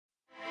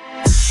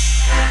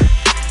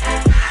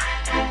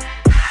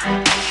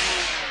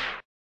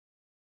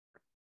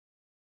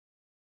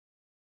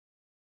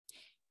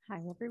Hi,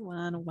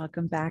 everyone.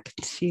 Welcome back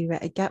to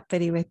Get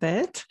Bitty with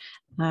It.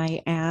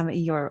 I am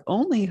your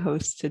only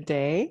host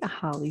today,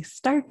 Holly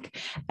Stark,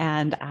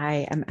 and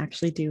I am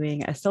actually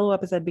doing a solo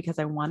episode because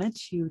I wanted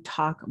to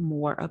talk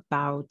more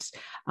about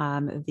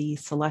the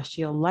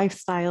Celestial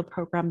Lifestyle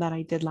program that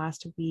I did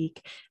last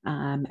week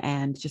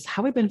and just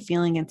how I've been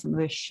feeling and some of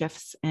the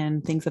shifts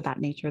and things of that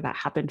nature that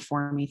happened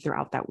for me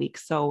throughout that week.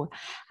 So,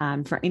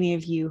 for any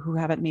of you who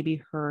haven't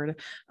maybe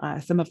heard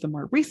some of the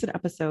more recent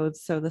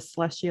episodes, so the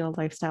Celestial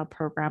Lifestyle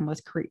program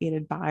was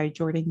created by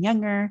Jordan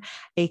Younger,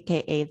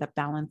 aka the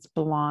Balanced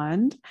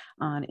Blonde,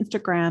 on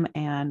Instagram,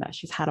 and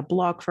she's had a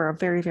blog for a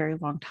very, very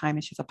long time,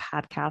 and she's a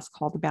podcast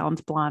called The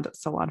Balanced Blonde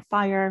So on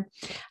Fire.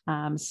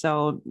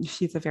 So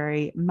she's a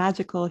very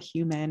magical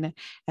human,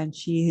 and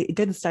she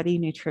did study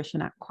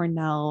nutrition at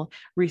Cornell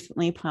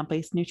recently,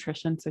 plant-based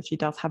nutrition. So she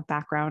does have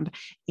background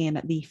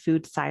in the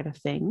food side of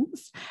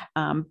things,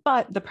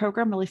 but the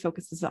program really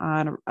focuses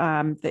on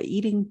the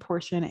eating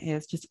portion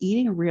is just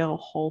eating real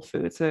whole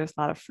food. So there's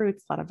a lot of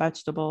fruits, a lot of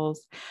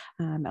vegetables,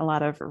 a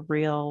lot of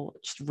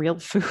just real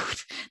food,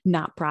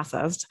 not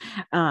processed.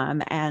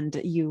 And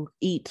you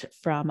eat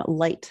from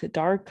light to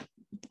dark.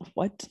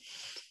 What?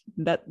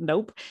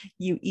 Nope.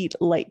 You eat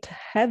light to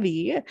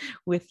heavy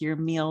with your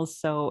meals.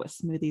 So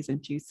smoothies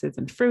and juices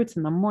and fruits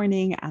in the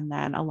morning. And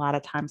then a lot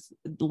of times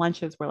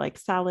lunches were like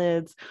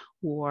salads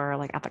or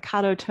like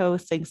avocado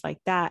toast, things like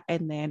that.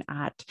 And then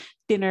at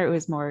dinner, it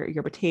was more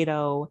your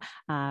potato,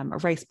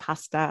 rice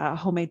pasta,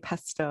 homemade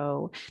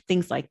pesto,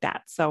 things like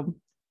that. So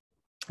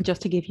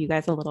just to give you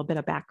guys a little bit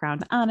of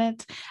background on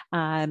it.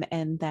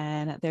 And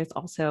then there's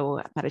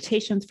also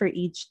meditations for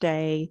each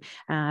day,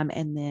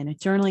 and then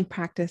journaling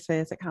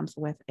practices. It comes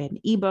with an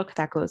ebook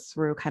that goes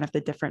through kind of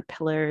the different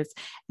pillars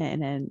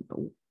and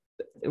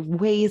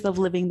ways of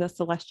living the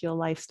celestial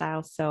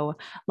lifestyle. So a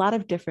lot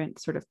of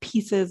different sort of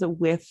pieces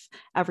with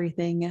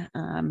everything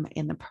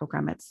in the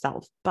program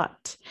itself.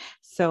 But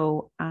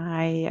so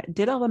I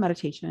did all the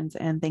meditations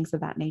and things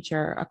of that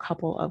nature a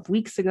couple of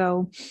weeks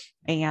ago.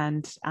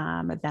 And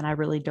then I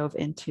really dove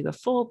into the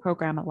full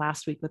program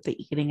last week with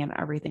the eating and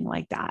everything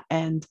like that.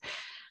 And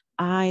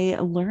I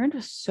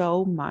learned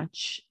so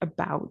much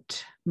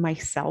about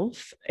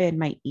myself and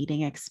my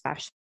eating,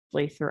 especially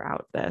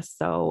throughout this.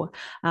 So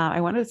I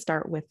wanted to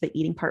start with the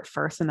eating part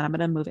first, and then I'm going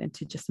to move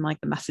into just some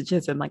like the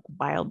messages and like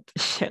wild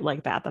shit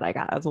like that I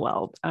got as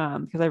well,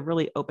 because I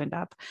really opened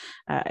up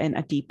in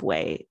a deep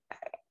way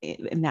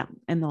in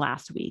the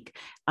last week.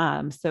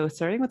 So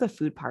starting with the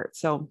food part.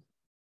 So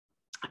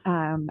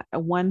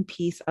one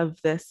piece of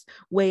this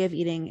way of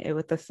eating it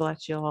with the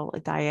celestial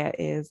diet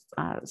is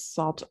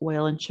salt,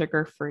 oil, and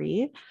sugar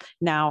free.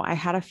 Now, I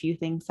had a few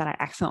things that I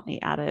accidentally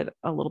added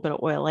a little bit of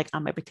oil, like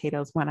on my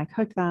potatoes when I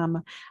cooked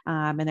them.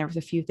 And there was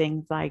a few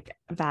things like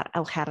that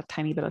I had a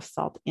tiny bit of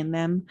salt in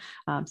them,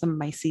 some of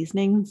my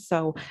seasonings.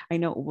 So I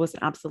know it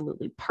wasn't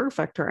absolutely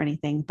perfect or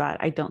anything, but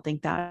I don't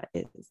think that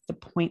is the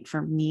point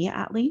for me,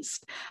 at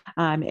least.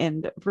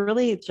 And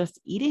really, just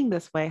eating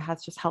this way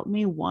has just helped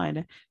me,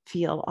 one,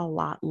 feel a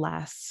lot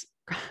less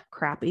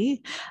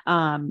crappy.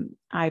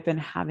 I've been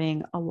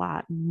having a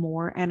lot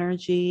more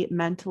energy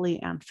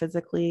mentally and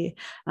physically.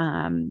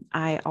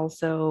 I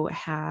also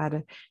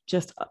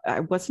I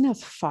wasn't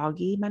as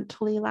foggy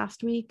mentally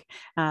last week.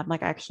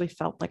 Like I actually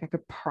felt like I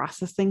could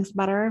process things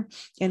better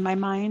in my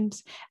mind.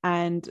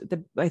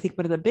 And I think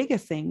one of the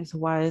biggest things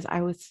was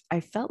I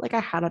felt like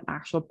I had an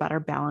actual better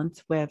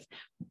balance with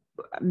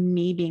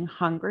me being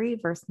hungry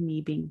versus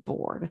me being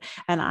bored.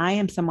 And I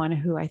am someone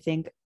who I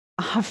think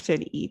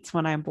often eats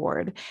when I'm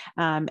bored.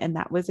 And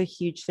that was a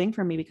huge thing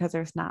for me because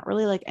there's not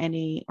really like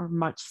any or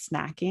much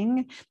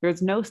snacking.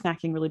 There's no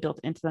snacking really built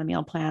into the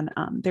meal plan.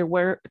 There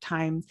were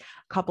a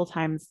couple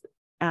times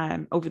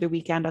over the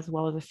weekend, as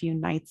well as a few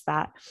nights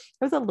that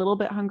I was a little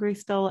bit hungry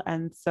still.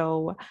 And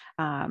so,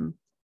 I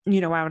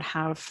would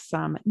have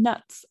some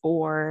nuts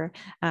or,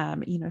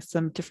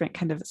 some different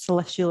kind of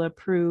celestial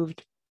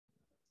approved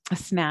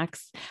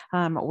snacks,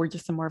 or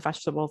just some more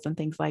vegetables and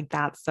things like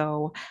that.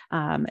 So,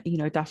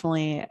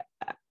 definitely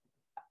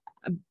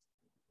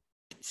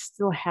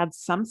still had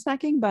some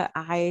snacking, but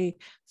I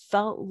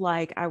felt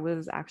like I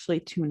was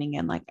actually tuning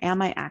in. Like,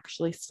 am I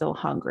actually still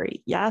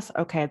hungry? Yes.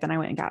 Okay. Then I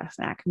went and got a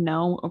snack.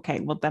 No. Okay.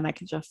 Well, then I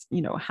could just,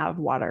 have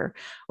water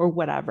or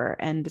whatever.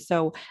 And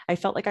so I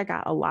felt like I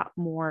got a lot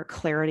more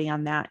clarity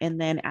on that. And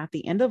then at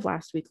the end of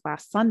last week,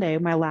 last Sunday,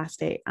 my last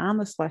day on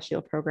the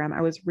Celestial program,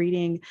 I was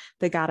reading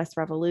The Goddess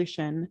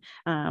Revolution,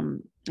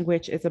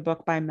 which is a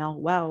book by Mel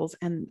Wells.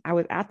 And I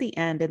was at the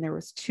end, and there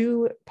was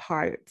two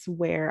parts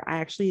where I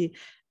actually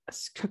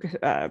took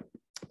a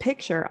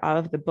picture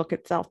of the book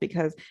itself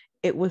because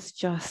it was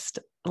just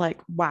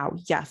like, wow,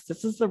 yes,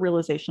 this is the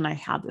realization I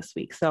had this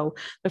week. So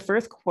the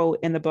first quote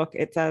in the book,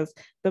 it says,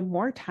 the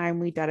more time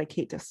we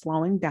dedicate to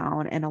slowing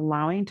down and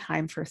allowing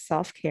time for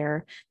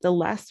self-care, the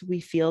less we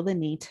feel the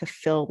need to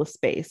fill the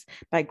space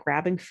by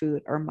grabbing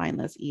food or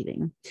mindless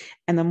eating.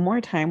 And the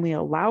more time we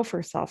allow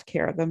for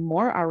self-care, the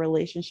more our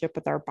relationship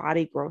with our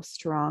body grows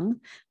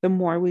strong, the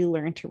more we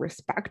learn to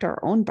respect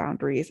our own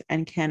boundaries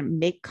and can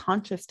make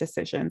conscious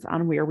decisions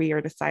on where we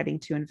are deciding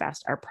to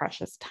invest our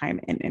precious time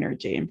and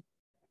energy.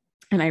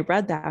 And I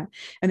read that,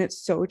 and it's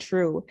so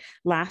true.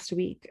 Last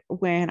week,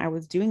 when I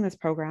was doing this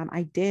program,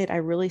 I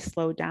really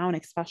slowed down,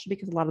 especially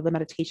because a lot of the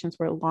meditations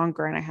were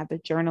longer and I had the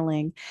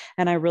journaling,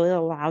 and I really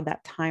allowed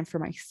that time for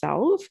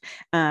myself.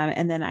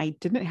 And then I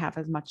didn't have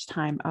as much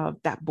time of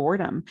that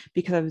boredom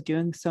because I was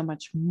doing so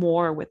much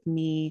more with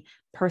me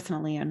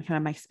personally and kind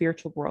of my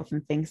spiritual growth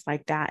and things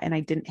like that. And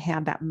I didn't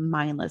have that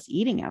mindless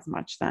eating as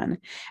much then.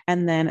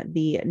 And then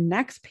the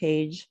next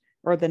page,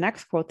 or the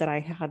next quote that I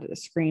had a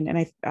screen and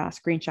I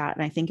screenshot,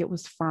 and I think it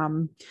was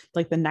from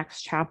like the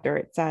next chapter.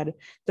 It said,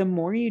 the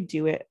more you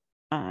do it,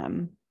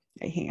 hang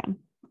on.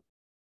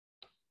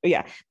 But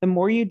yeah, the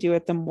more you do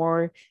it, the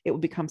more it will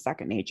become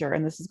second nature.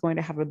 And this is going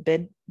to have a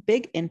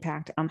big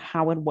impact on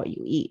how and what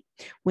you eat.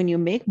 When you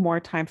make more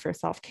time for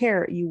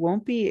self-care, you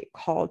won't be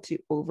called to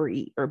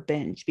overeat or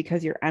binge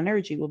because your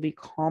energy will be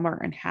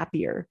calmer and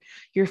happier.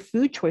 Your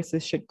food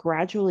choices should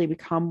gradually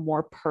become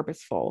more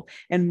purposeful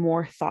and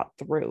more thought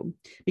through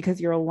because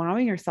you're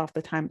allowing yourself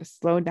the time to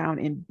slow down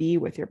and be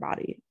with your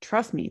body.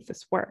 Trust me,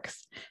 this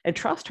works. And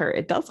trust her,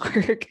 it does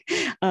work.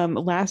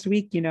 Last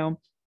week,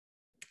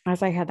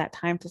 as I had that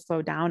time to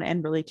slow down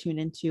and really tune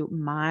into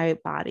my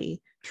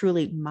body,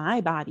 truly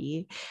my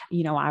body,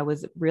 I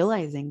was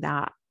realizing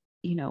that,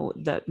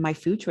 my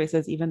food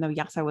choices, even though,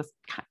 yes, I was,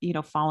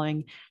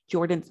 following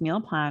Jordan's meal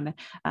plan,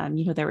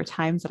 there were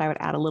times that I would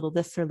add a little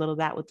this or a little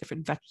that with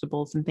different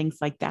vegetables and things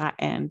like that.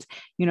 And,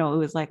 it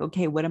was like,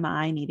 okay, what am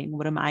I needing?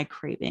 What am I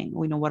craving?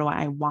 What do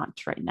I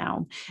want right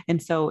now?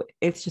 And so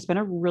it's just been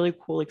a really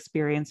cool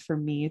experience for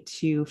me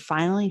to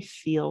finally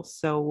feel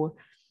so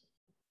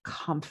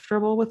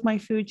comfortable with my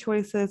food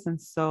choices and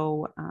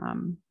so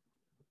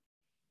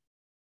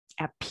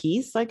at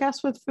peace, I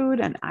guess, with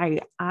food. And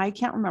I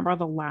can't remember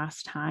the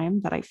last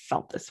time that I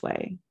felt this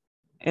way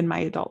in my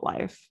adult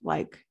life,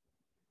 like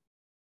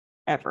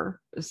ever.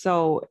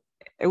 So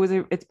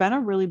it's been a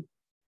really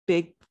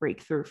big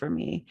breakthrough for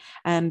me.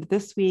 And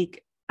this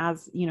week,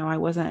 as I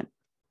wasn't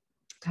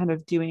kind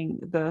of doing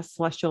the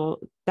celestial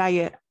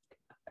diet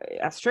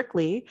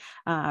strictly,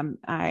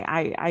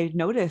 I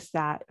noticed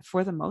that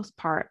for the most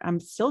part, I'm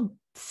still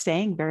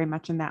staying very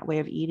much in that way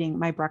of eating.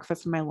 My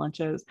breakfast and my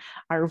lunches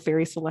are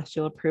very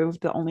celestial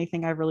approved. The only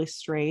thing I've really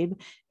strayed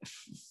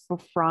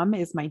from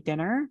is my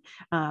dinner.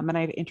 And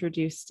I've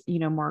introduced,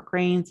 more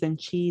grains and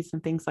cheese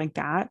and things like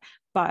that.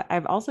 But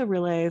I've also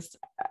realized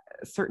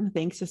certain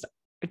things just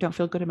don't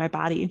feel good in my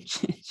body.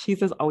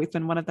 Cheese has always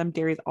been one of them.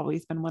 Dairy has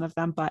always been one of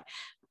them. But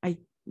I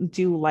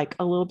do like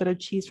a little bit of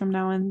cheese from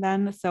now and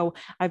then. So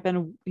I've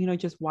been,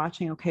 just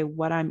watching, okay,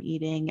 what I'm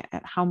eating,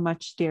 and how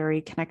much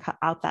dairy, can I cut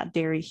out that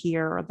dairy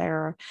here or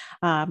there?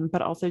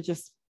 But also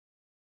just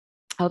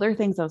other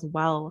things as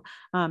well.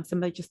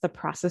 Some of just the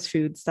processed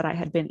foods that I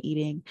had been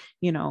eating,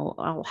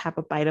 I'll have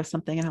a bite of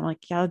something and I'm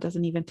like, yeah, it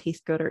doesn't even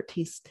taste good, or it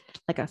tastes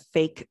like a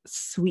fake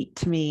sweet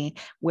to me.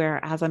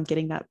 Whereas I'm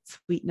getting that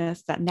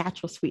sweetness, that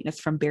natural sweetness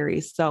from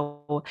berries.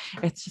 So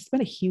it's just been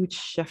a huge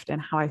shift in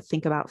how I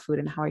think about food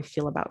and how I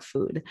feel about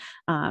food.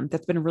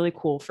 That's been really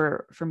cool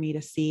for me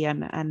to see.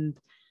 And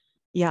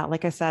yeah,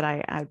 like I said,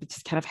 I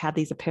just kind of had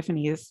these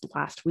epiphanies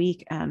last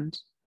week, and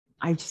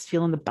I just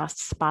feel in the best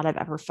spot I've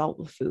ever felt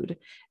with food.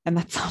 And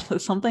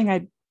that's something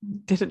I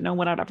didn't know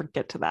when I'd ever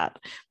get to that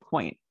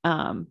point.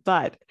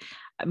 But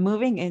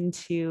moving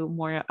into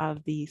more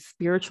of the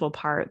spiritual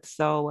part.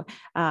 So,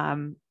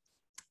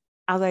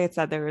 as I had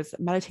said, there's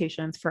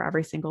meditations for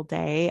every single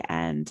day.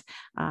 And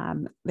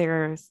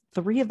there's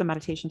 3 of the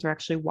meditations are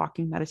actually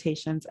walking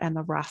meditations, and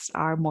the rest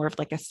are more of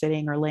like a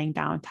sitting or laying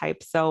down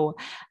type. So,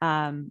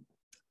 a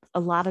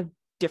lot of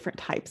different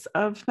types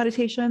of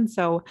meditation.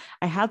 So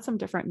I had some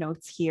different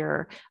notes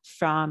here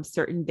from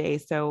certain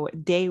days. So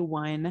day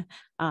 1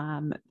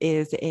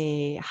 is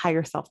a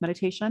higher self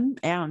meditation,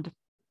 and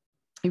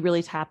you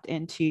really tapped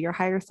into your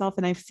higher self.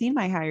 And I've seen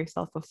my higher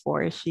self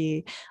before.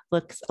 She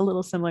looks a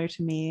little similar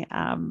to me.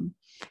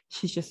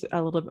 She's just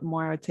a little bit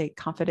more, I would say,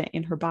 confident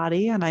in her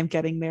body, and I'm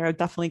getting there,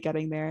 definitely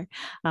getting there.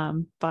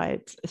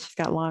 But she's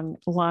got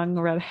long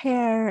red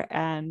hair,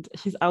 and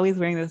she's always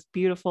wearing this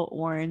beautiful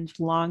orange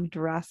long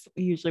dress,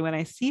 usually when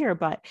I see her.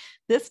 But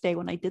this day,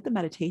 when I did the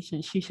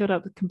meditation, she showed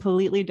up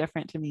completely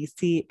different to me.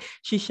 See,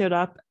 she showed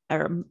up,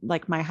 or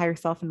like my higher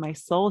self and my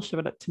soul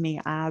showed up to me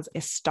as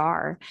a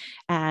star,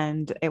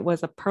 and it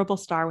was a purple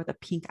star with a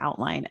pink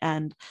outline.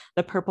 And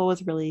the purple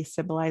was really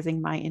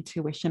symbolizing my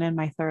intuition and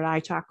my third eye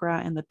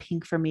chakra, and the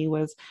pink for me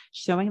was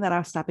showing that I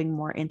was stepping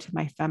more into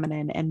my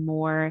feminine and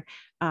more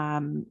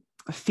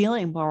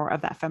feeling more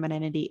of that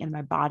femininity in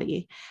my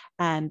body.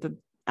 And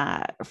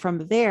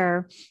from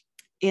there,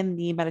 in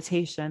the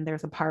meditation,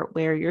 there's a part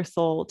where your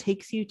soul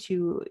takes you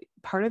to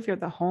part of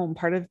the home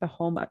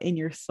in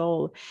your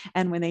soul.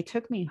 And when they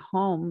took me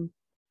home,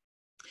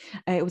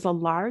 it was a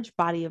large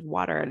body of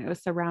water and it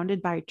was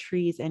surrounded by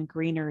trees and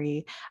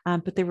greenery,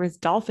 but there was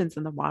dolphins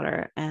in the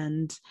water.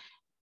 And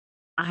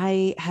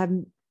I have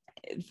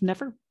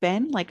never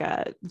been like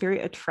a very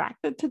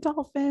attracted to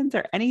dolphins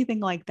or anything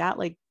like that.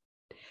 Like,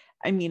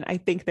 I mean, I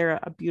think they're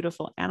a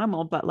beautiful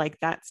animal, but like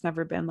that's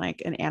never been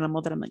like an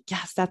animal that I'm like,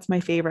 yes, that's my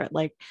favorite.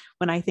 Like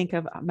when I think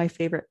of my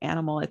favorite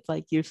animal, it's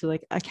like usually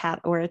like a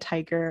cat or a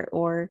tiger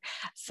or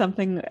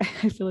something,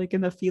 I feel like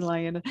in the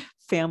feline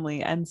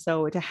family. And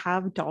so to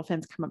have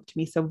dolphins come up to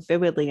me so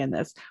vividly in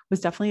this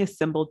was definitely a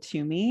symbol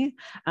to me.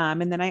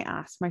 And then I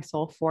asked my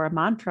soul for a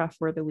mantra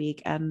for the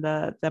week. And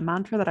the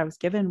mantra that I was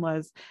given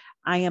was,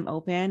 I am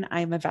open.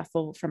 I am a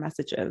vessel for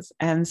messages.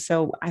 And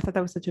so I thought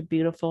that was such a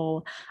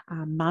beautiful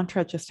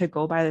mantra just to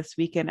go by this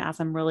weekend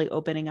as I'm really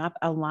opening up,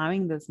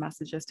 allowing those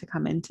messages to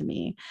come into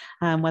me,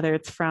 whether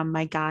it's from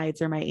my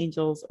guides or my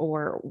angels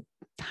or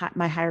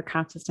my higher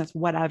consciousness,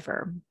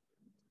 whatever.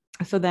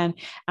 So then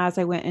as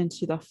I went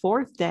into the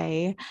fourth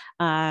day,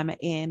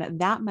 in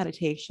that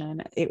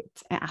meditation,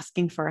 it's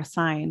asking for a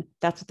sign.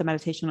 That's what the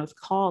meditation was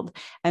called.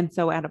 And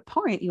so at a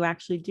point, you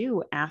actually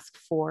do ask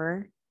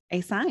for a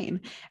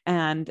sign,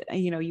 and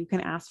you can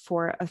ask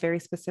for a very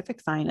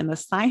specific sign. And the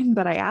sign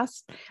that I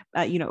asked,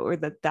 or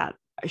that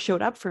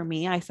showed up for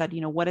me, I said,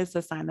 what is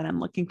the sign that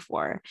I'm looking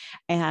for?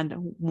 And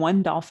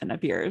one dolphin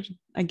appeared.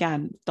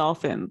 Again,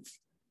 dolphins,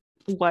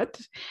 what?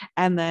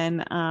 And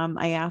then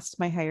I asked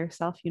my higher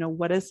self,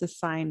 what is the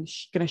sign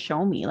going to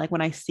show me? Like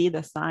when I see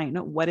the sign,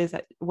 what is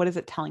it? What is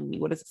it telling me?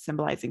 What is it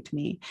symbolizing to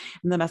me?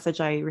 And the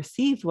message I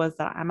received was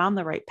that I'm on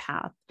the right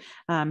path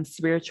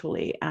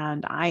spiritually,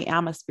 and I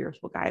am a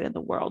spiritual guide in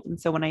the world.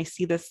 And so when I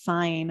see this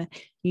sign,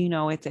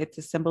 it's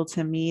a symbol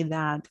to me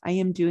that I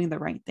am doing the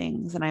right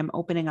things and I'm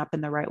opening up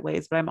in the right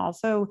ways, but I'm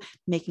also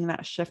making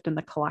that shift in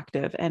the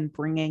collective and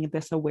bringing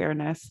this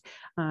awareness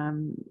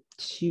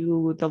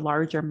to the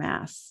larger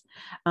mass.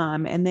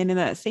 And then in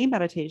that same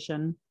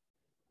meditation,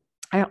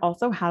 I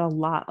also had a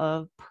lot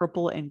of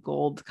purple and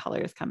gold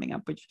colors coming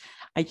up, which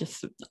I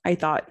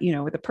thought,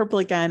 with the purple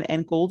again,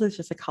 and gold is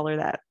just a color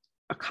that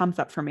comes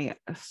up for me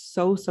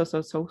so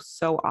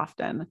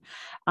often.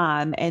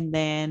 And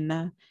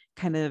then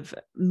kind of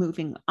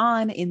moving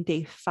on in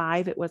day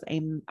 5, it was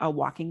a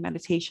walking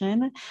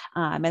meditation.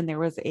 And there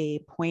was a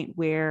point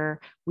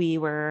where we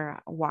were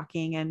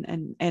walking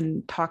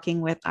and talking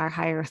with our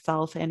higher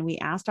self, and we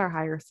asked our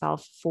higher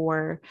self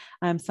for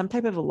some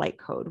type of a light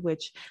code,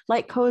 which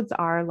light codes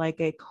are like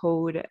a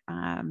code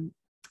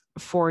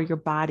for your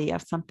body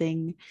of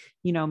something,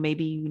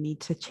 maybe you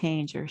need to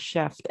change or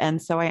shift. And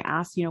so I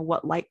asked,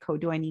 what light code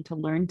do I need to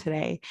learn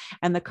today?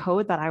 And the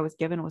code that I was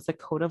given was the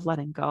code of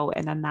letting go,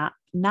 and then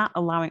not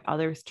allowing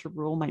others to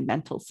rule my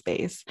mental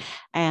space.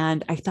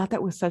 And I thought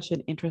that was such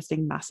an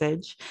interesting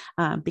message,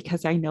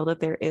 because I know that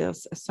there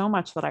is so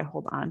much that I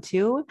hold on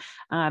to.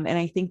 And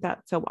I think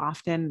that so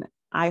often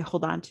I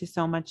hold on to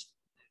so much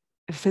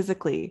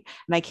physically,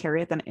 and I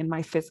carry it then in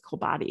my physical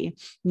body,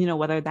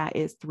 whether that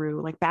is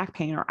through like back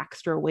pain or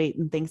extra weight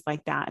and things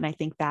like that. And I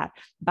think that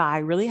by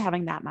really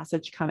having that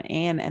message come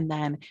in, and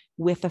then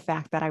with the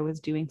fact that I was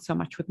doing so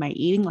much with my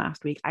eating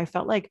last week, I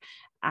felt like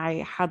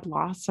I had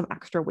lost some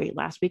extra weight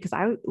last week, because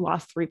I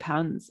lost 3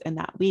 pounds in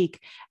that week.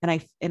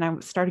 And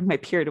I'm starting my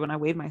period when I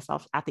weighed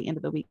myself at the end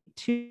of the week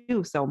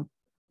too. So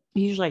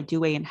usually I do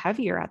weigh in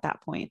heavier at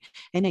that point,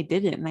 and I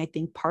didn't. And I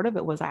think part of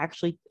it was I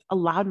actually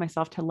allowed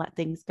myself to let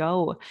things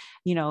go,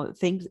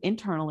 things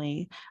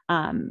internally,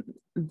 and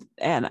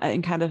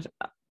kind of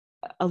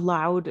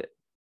allowed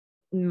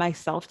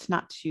myself to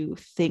not to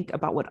think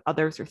about what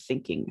others are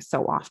thinking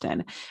so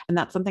often. And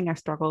that's something I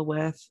struggle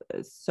with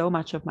so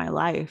much of my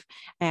life.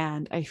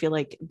 And I feel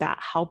like that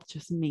helped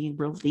just me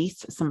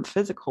release some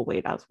physical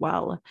weight as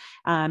well.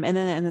 And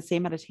then in the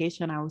same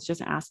meditation, I was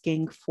just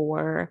asking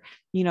for,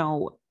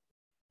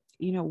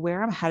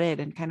 where I'm headed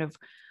and kind of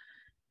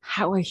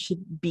how I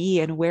should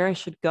be and where I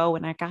should go.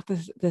 And I got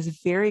this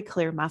very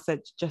clear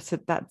message just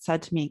that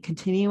said to me,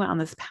 continue on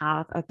this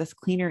path of this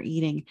cleaner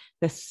eating,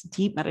 this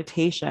deep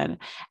meditation.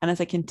 And as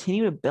I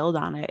continue to build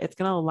on it, it's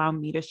going to allow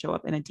me to show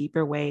up in a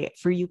deeper way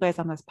for you guys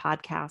on this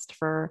podcast,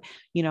 for,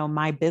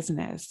 my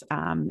business,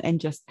 and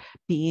just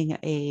being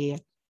a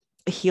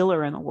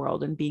healer in the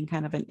world and being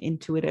kind of an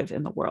intuitive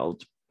in the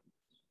world.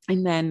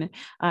 And then,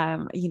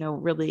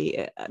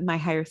 really my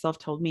higher self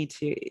told me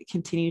to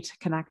continue to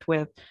connect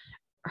with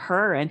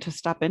her and to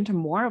step into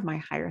more of my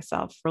higher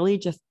self, really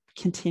just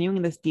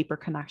continuing this deeper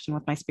connection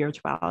with my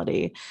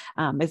spirituality,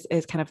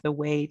 is kind of the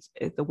way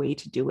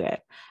to do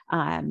it.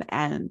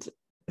 And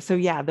so,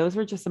 yeah, those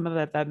were just some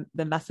of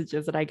the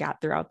messages that I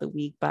got throughout the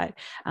week, but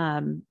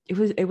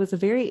it was a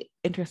very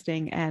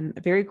interesting and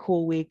very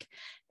cool week.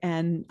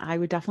 And I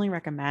would definitely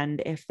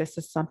recommend, if this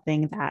is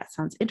something that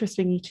sounds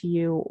interesting to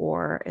you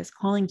or is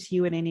calling to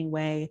you in any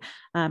way.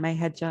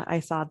 I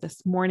saw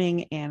this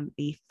morning in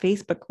the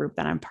Facebook group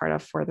that I'm part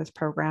of for this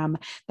program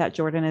that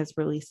Jordan is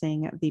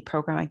releasing the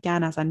program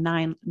again as a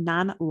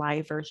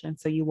non-live version.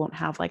 So you won't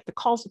have like the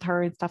calls with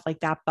her and stuff like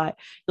that, but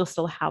you'll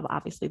still have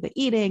obviously the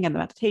eating and the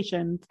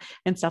meditations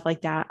and stuff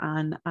like that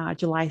on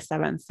July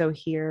 7th. So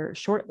here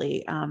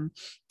shortly,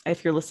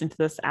 if you're listening to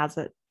this as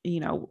it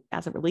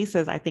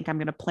releases, I think I'm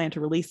going to plan to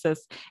release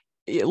this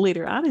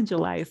later on in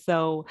July.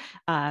 So,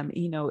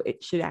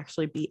 it should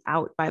actually be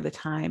out by the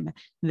time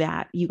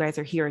that you guys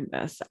are hearing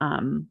this.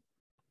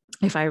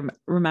 If I'm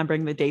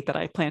remembering the date that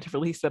I plan to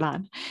release it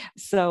on.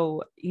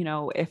 So,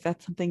 if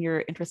that's something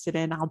you're interested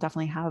in, I'll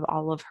definitely have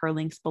all of her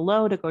links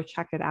below to go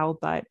check it out.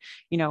 But,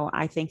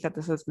 I think that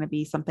this is going to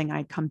be something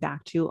I come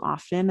back to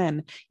often.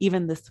 And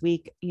even this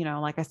week,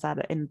 like I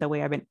said, in the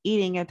way I've been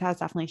eating, it has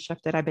definitely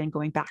shifted. I've been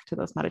going back to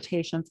those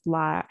meditations a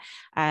lot.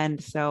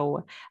 And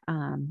so,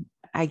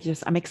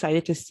 I'm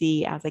excited to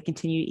see as I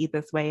continue to eat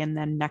this way. And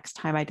then next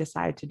time I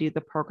decide to do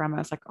the program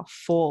as like a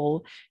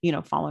full,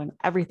 following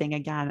everything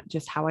again,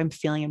 just how I'm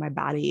feeling in my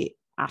body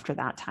after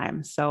that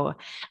time. So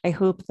I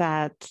hope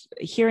that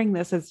hearing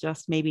this is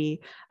just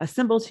maybe a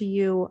symbol to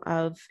you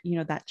of,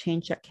 that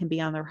change that can be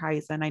on the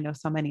horizon. I know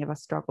so many of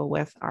us struggle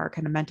with our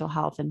kind of mental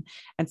health and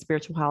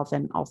spiritual health,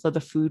 and also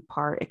the food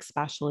part,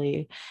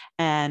 especially.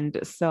 And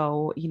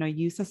so,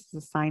 use this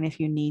as a sign if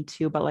you need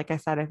to. But like I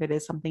said, if it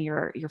is something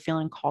you're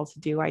feeling called to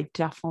do, I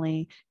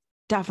definitely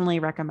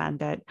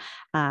recommend it.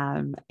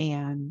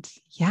 And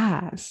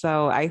yeah,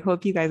 so I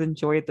hope you guys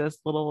enjoyed this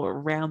little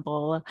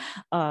ramble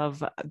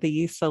of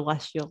the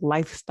Celestial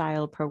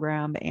Lifestyle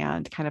program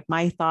and kind of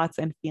my thoughts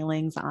and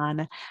feelings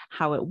on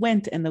how it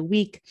went in the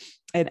week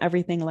and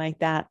everything like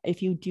that.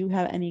 If you do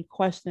have any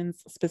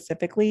questions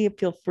specifically,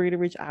 feel free to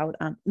reach out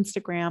on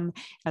Instagram.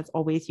 As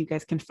always, you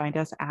guys can find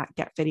us at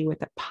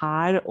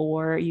getfittywithitpod,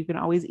 or you can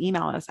always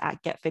email us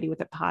at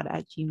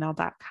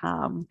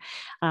getfittywithitpod@gmail.com.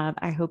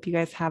 I hope you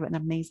guys have an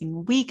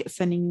amazing week.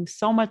 Sending you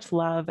so much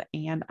love,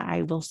 and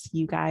I will see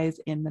you guys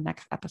in the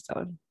next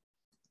episode.